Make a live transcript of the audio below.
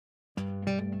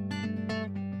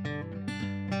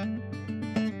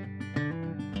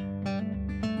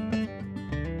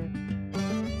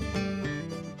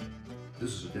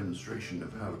demonstration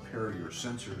of how to pair your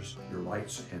sensors, your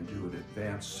lights, and do an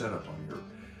advanced setup on your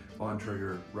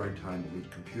Bontrager RIDEtime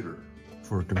Elite computer.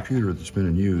 For a computer that's been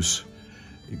in use,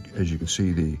 as you can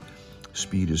see, the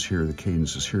speed is here, the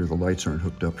cadence is here, the lights aren't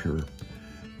hooked up here.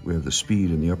 We have the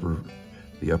speed in the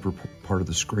upper part of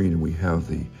the screen, and we have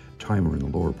the timer in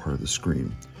the lower part of the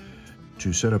screen.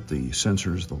 To set up the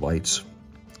sensors, the lights,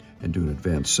 and do an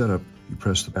advanced setup, you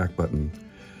press the back button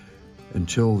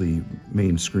until the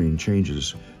main screen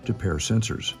changes to pair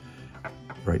sensors.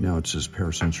 Right now it says pair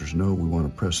sensors no. We want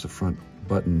to press the front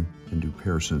button and do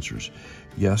pair sensors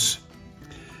yes.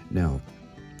 Now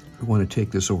we want to take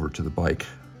this over to the bike.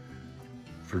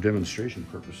 For demonstration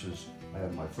purposes, I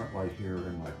have my front light here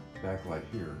and my back light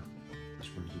here. This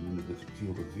brings them into the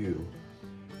field of view.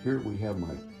 Here we have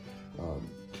my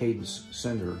cadence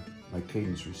sender, my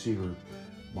cadence receiver,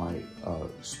 my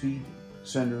speed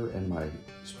sender, and my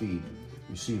speed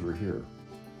receiver here.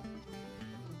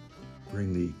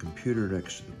 Bring the computer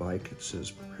next to the bike. It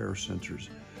says pair sensors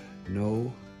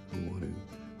no. We want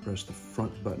to press the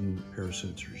front button, pair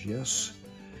sensors yes.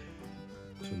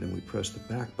 So then we press the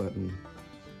back button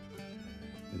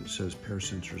and it says pair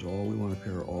sensors all. We want to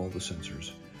pair all the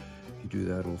sensors. If you do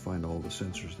that, it'll find all the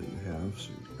sensors that you have.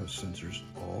 So you press sensors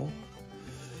all,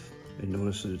 and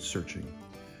notice that it's searching.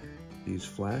 These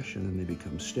flash and then they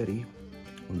become steady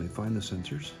when they find the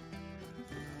sensors.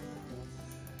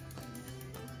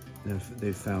 And if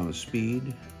they've found a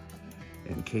speed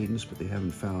and cadence, but they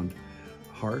haven't found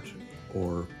heart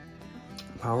or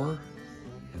power,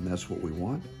 and that's what we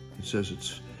want. It says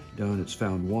it's done, it's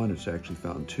found one, it's actually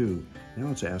found two. Now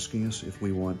it's asking us if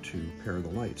we want to pair the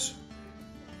lights.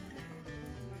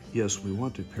 Yes, we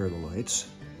want to pair the lights.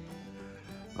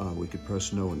 We could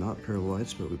press no and not pair the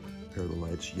lights, but we pair the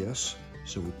lights yes.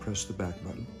 So we press the back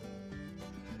button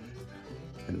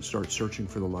and it starts searching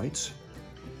for the lights.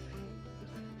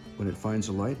 When it finds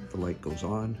a light, the light goes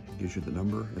on, it gives you the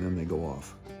number, and then they go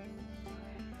off.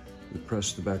 We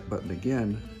press the back button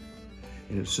again,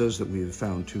 and it says that we have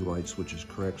found two lights, which is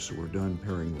correct, so we're done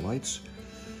pairing the lights.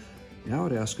 Now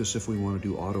it asks us if we want to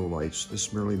do auto lights.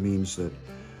 This merely means that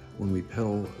when we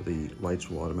pedal, the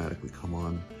lights will automatically come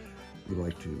on. We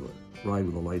like to ride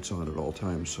with the lights on at all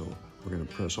times, so we're going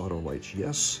to press auto lights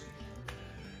yes.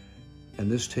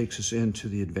 And this takes us into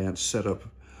the advanced setup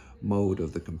mode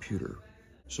of the computer.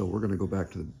 So we're going to go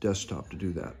back to the desktop to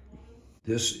do that.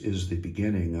 This is the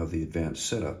beginning of the advanced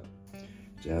setup.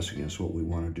 It's asking us what we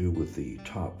want to do with the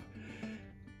top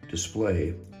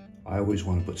display. I always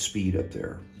want to put speed up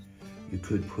there. You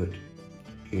could put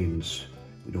cadence.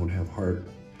 We don't have heart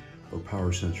or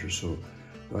power sensors, so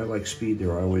I like speed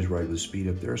there. I always ride with speed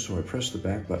up there, so I press the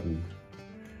back button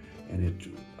and it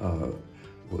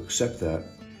will accept that.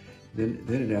 Then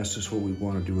it asks us what we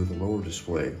want to do with the lower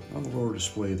display. On the lower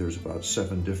display, there's about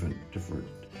 7 different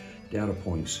data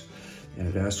points, and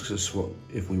it asks us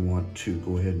if we want to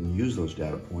go ahead and use those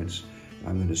data points.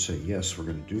 I'm going to say yes, we're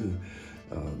going to do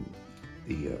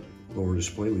the lower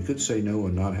display. We could say no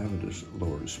and not have a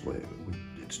lower display.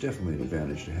 It's definitely an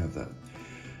advantage to have that.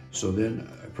 So then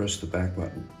I press the back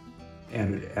button,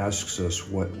 and it asks us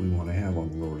what we want to have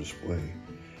on the lower display.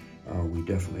 We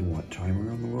definitely want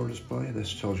timer on the lower display.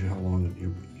 This tells you how long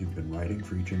you've been riding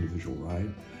for each individual ride.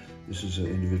 This is an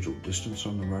individual distance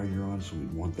on the ride you're on, so we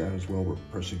want that as well. We're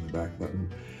pressing the back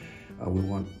button. We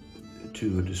want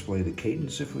to display the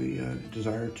cadence if we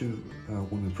desire to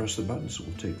when we press the button, so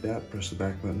we'll take that, press the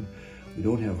back button. We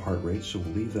don't have heart rate, so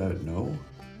we'll leave that at no.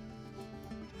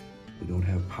 We don't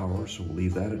have power, so we'll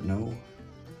leave that at no.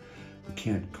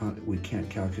 We can't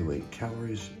calculate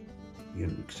calories. You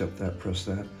can accept that, press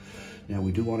that. Now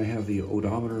we do want to have the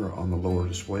odometer on the lower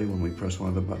display when we press one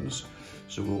of the buttons.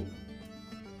 So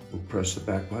we'll press the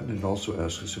back button. It also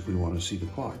asks us if we want to see the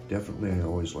clock. Definitely, I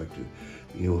always like to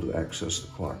be able to access the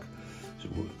clock. So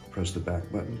we'll press the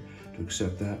back button to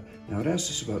accept that. Now it asks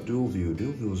us about dual view.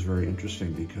 Dual view is very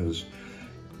interesting because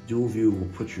dual view will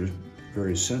put your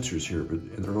various sensors here,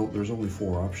 but there's only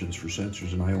 4 options for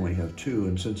sensors, and I only have 2.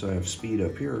 And since I have speed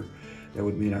up here, that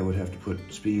would mean I would have to put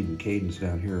speed and cadence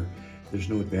down here. There's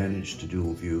no advantage to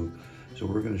dual view, so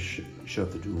we're going to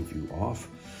shut the dual view off.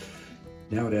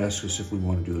 Now it asks us if we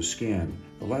want to do a scan.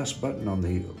 The last button on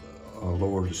the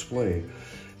lower display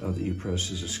that you press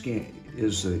is a scan.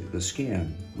 The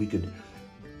scan. We could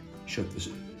shut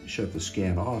the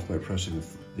scan off by pressing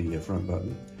the front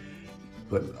button.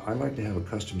 But I like to have a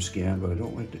custom scan, but I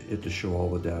don't like it to show all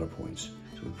the data points.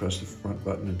 So we press the front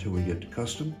button until we get to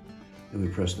custom. Then we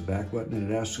press the back button,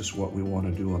 and it asks us what we want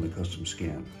to do on the custom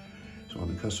scan. So on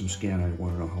the custom scan, I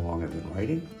want to know how long I've been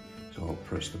riding. So I'll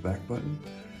press the back button.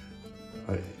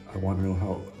 I want to know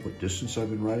what distance I've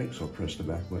been riding, so I'll press the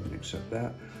back button and accept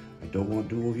that. I don't want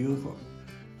dual view,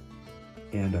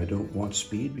 and I don't want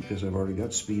speed because I've already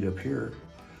got speed up here.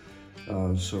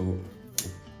 So we'll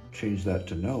change that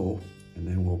to no, and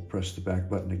then we'll press the back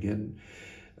button again.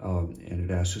 And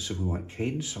it asks us if we want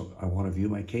cadence. So I want to view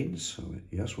my cadence. So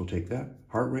yes, we'll take that.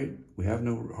 Heart rate, we have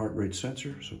no heart rate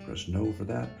sensor, so press no for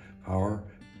that. Power,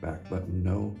 back button,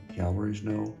 no. Calories,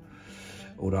 no.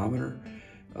 Odometer,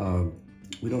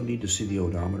 we don't need to see the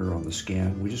odometer on the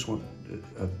scan. We just want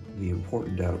the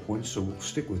important data points, so we'll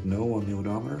stick with no on the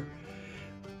odometer.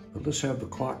 But let's have the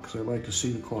clock, because I like to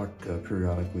see the clock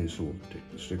periodically, so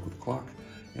we'll stick with the clock.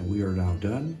 And we are now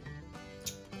done.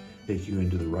 Take you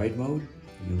into the ride mode.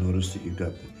 You'll notice that you've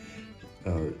got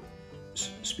the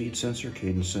speed sensor,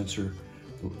 cadence sensor,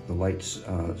 the lights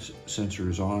sensor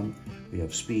is on. We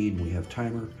have speed, we have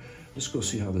timer. Let's go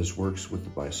see how this works with the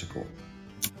bicycle.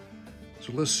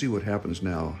 So let's see what happens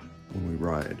now when we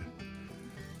ride.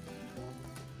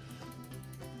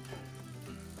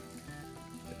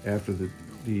 After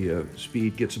the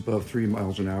speed gets above 3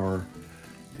 miles an hour,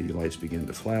 the lights begin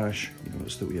to flash. You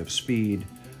notice that we have speed.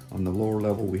 On the lower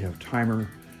level, we have timer.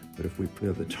 But if we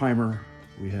have the timer,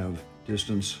 we have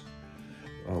distance,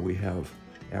 we have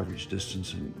average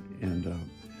distance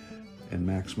and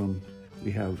maximum.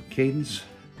 We have cadence,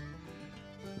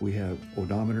 we have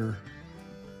odometer,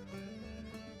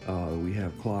 we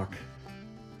have clock,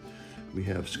 we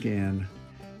have scan.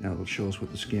 Now it'll show us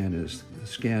what the scan is. The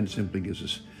scan simply gives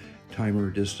us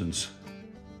timer, distance,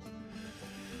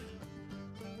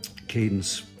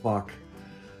 cadence, clock,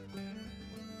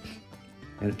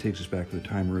 and it takes us back to the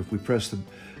timer. If we press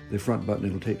the front button,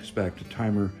 it'll take us back to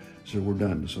timer, so we're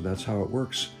done. So that's how it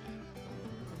works.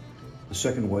 The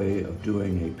second way of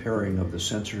doing a pairing of the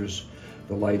sensors,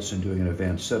 the lights, and doing an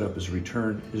advanced setup is to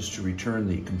return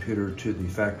the computer to the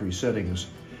factory settings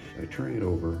by turning it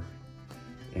over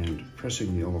and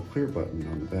pressing the all clear button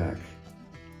on the back.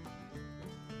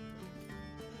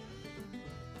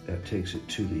 That takes it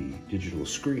to the digital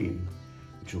screen,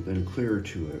 which will then clear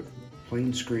to a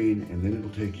plain screen, and then it'll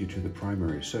take you to the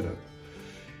primary setup.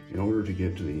 In order to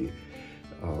get to the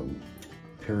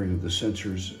pairing of the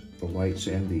sensors, the lights,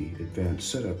 and the advanced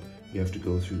setup, you have to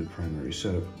go through the primary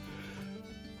setup.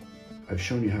 I've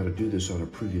shown you how to do this on a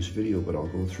previous video, but I'll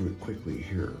go through it quickly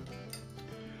here.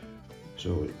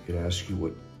 So it asks you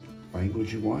what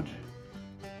language you want.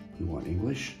 You want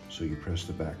English, so you press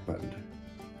the back button.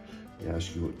 It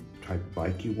asks you what type of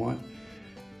bike you want.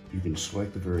 You can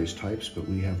select the various types, but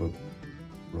we have a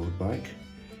road bike.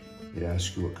 It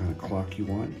asks you what kind of clock you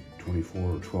want, 24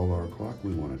 or 12-hour clock.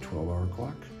 We want a 12-hour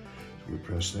clock, so we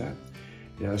press that.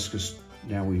 It asks us,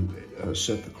 now we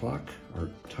set the clock. Our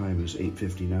time is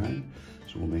 8:59,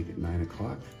 so we'll make it 9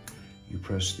 o'clock. You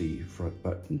press the front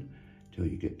button till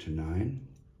you get to 9.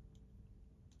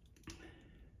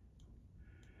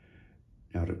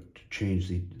 Now to change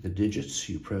the digits,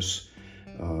 you press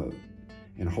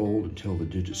and hold until the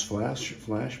digits flash,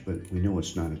 but we know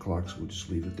it's 9 o'clock, so we'll just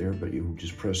leave it there. But you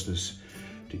just press this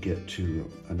to get to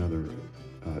another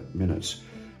minutes.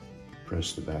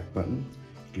 Press the back button,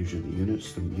 it gives you the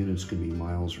units. The units can be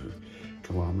miles or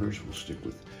kilometers. We'll stick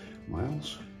with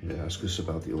miles. It asks us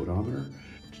about the odometer.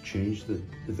 To change the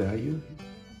value, you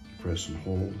press and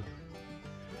hold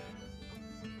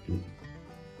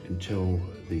until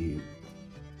the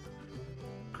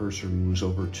cursor moves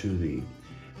over to the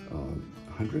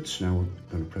hundredths. Now we're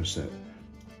going to press that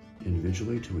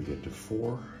individually till we get to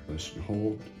 4. Press and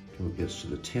hold till it gets to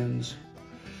the tens.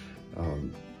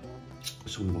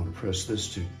 So we want to press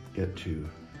this to get to,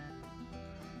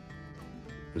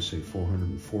 let's say,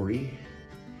 440.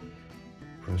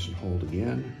 Press and hold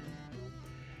again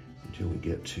until we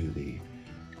get to the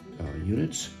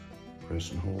units.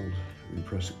 Press and hold. We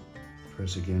press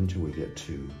again till we get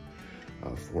to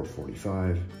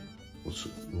 445.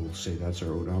 We'll say that's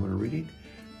our odometer reading.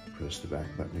 Press the back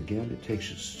button again. It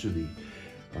takes us to the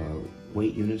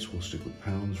weight units. We'll stick with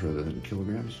pounds rather than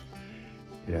kilograms.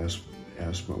 It asks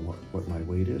what my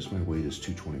weight is. My weight is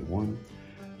 221.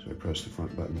 So I press the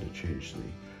front button to change the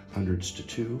hundreds to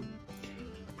 2.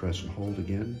 Press and hold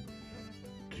again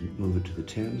to move it to the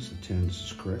tens. The tens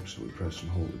is correct, so we press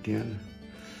and hold again.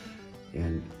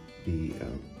 And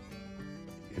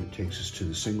it takes us to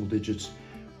the single digits.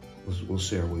 We'll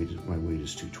say my weight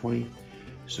is 220.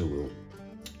 So we'll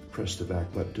press the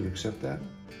back button to accept that.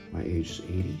 My age is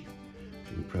 80.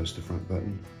 So we press the front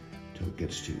button till it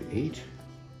gets to 8.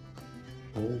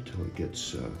 Hold till it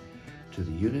gets to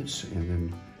the units, and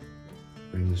then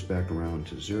bring this back around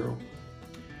to 0.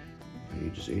 My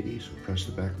age is 80, so press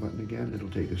the back button again. It'll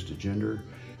take us to gender.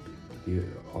 The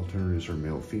alternatives are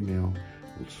male, female.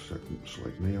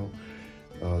 select male.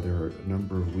 There are a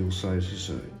number of wheel sizes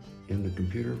in the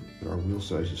computer, but our wheel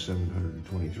size is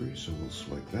 723, so we'll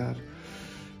select that.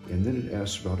 And then it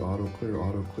asks about auto clear.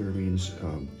 Auto clear means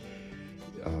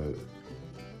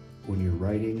when you're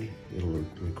writing, it'll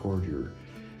record your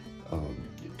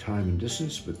time and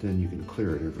distance, but then you can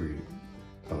clear it every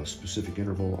specific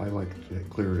interval. I like to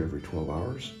clear it every 12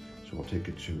 hours, so I'll take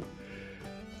it to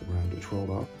around 12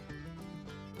 hours.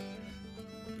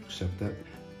 Accept that.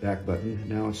 Back button.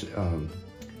 Now it's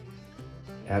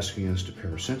asking us to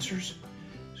pair sensors.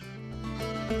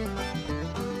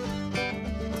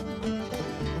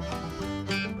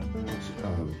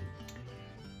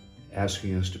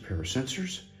 Asking us to pair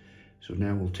sensors. So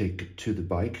now we'll take it to the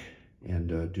bike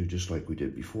and do just like we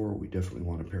did before. We definitely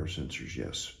want to pair sensors,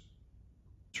 yes.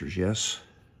 Sensors, yes.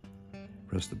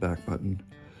 Press the back button.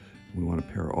 We want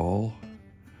to pair all.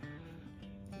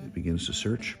 It begins to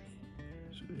search.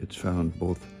 It's found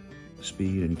both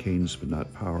speed and cadence, but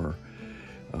not power,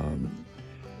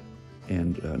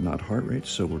 and not heart rate.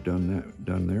 So we're done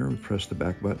there. We press the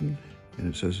back button, and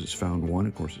it says it's found 1.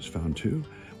 Of course, it's found 2.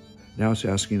 Now it's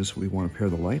asking us if we want to pair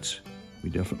the lights. We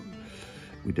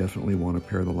definitely want to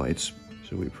pair the lights.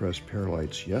 So we press pair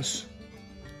lights, yes.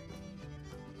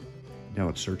 Now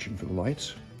it's searching for the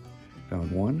lights.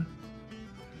 Found 1.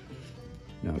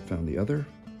 Now it found the other,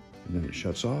 and then it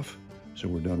shuts off. So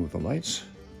we're done with the lights.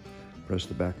 Press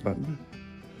the back button,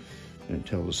 and it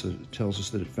tells us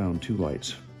that it found 2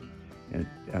 lights. And it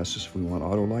asks us if we want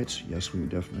auto lights. Yes, we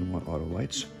definitely want auto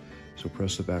lights. So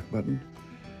press the back button.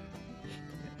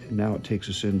 And now it takes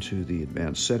us into the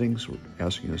advanced settings. We're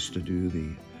asking us to do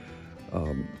the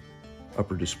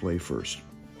upper display first.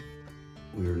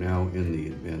 We are now in the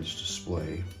advanced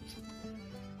display,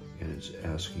 and it's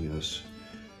asking us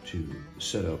to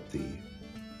set up the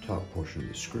top portion of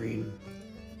the screen.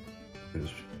 We're going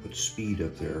to put speed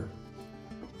up there.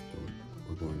 So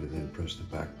we're going to then press the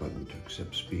back button to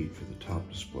accept speed for the top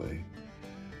display.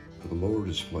 For the lower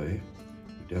display,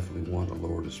 we definitely want a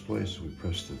lower display, so we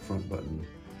press the front button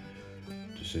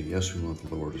to say yes, we want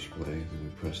the lower display. Then we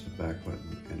press the back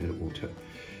button, and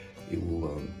it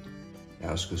will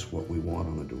ask us what we want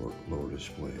on the lower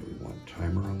display. We want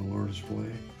timer on the lower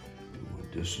display. We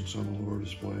want distance on the lower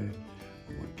display.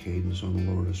 We want cadence on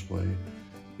the lower display.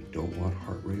 We don't want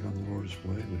heart rate on the lower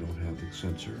display. We don't have the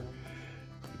sensor.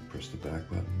 We press the back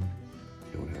button.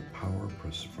 We don't have power.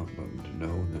 Press the front button to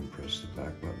no, and then press the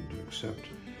back button to accept.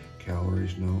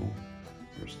 Calories, no.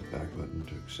 Press the back button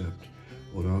to accept.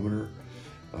 Odometer,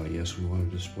 yes, we want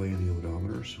to display the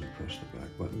odometer, so we press the back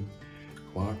button.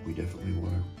 Clock, we definitely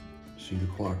want to see the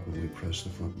clock when we press the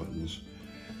front buttons.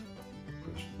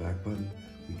 Press the back button.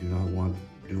 We do not want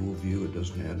dual view. It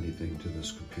doesn't add anything to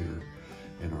this computer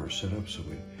and our setup, so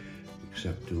we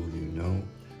accept dual view, no.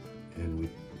 And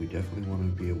we definitely want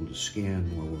to be able to scan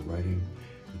while we're writing.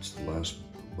 It's the last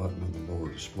button on the lower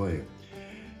display.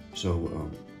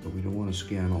 So, but we don't want to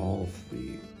scan all of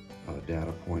the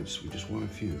data points. We just want a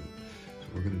few. So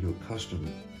we're going to do a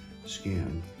custom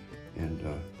scan, and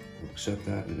we'll accept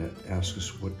that, and it asks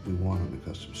us what we want on the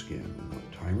custom scan. We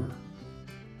want timer,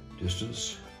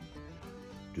 distance,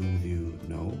 dual view,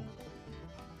 no.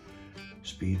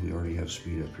 Speed, we already have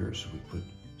speed up here, so we put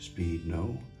speed,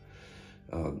 no.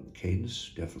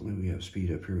 Cadence, definitely, we have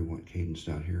speed up here. We want cadence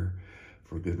down here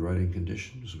for good writing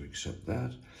conditions. We accept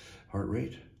that. Heart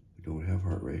rate, we don't have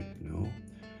heart rate, no.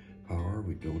 Power,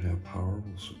 we don't have power.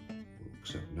 We'll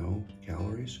accept no.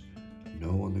 Calories,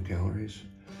 no on the calories.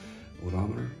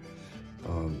 Odometer,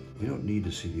 we don't need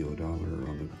to see the odometer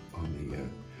on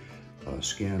the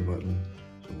scan button,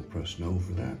 so we'll press no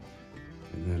for that.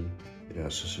 And then it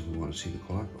asks us if we want to see the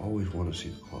clock. Always want to see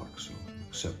the clock, so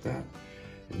accept that.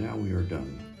 And now we are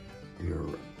done. We are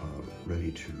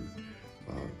ready to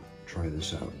try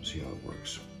this out and see how it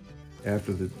works.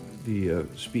 After the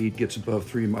speed gets above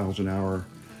 3 miles an hour,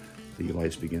 the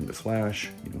lights begin to flash.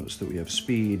 You notice that we have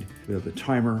speed, we have the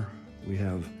timer, we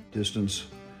have distance,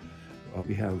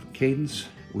 we have cadence,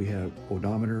 we have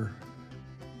odometer,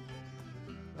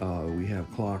 we have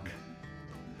clock,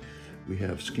 we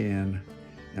have scan.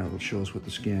 Now it'll show us what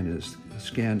the scan is. The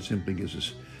scan simply gives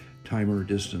us timer,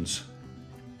 distance,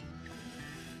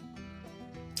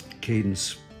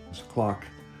 cadence, clock,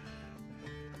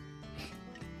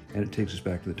 and it takes us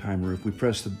back to the timer. If we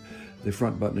press the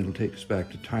front button, it'll take us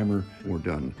back to timer. We're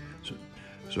done.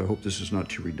 So I hope this is not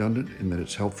too redundant and that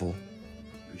it's helpful.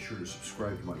 Be sure to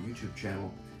subscribe to my YouTube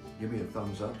channel. Give me a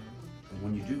thumbs up. And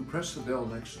when you do, press the bell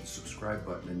next to the subscribe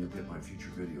button and you'll get my future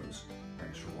videos.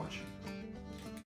 Thanks for watching.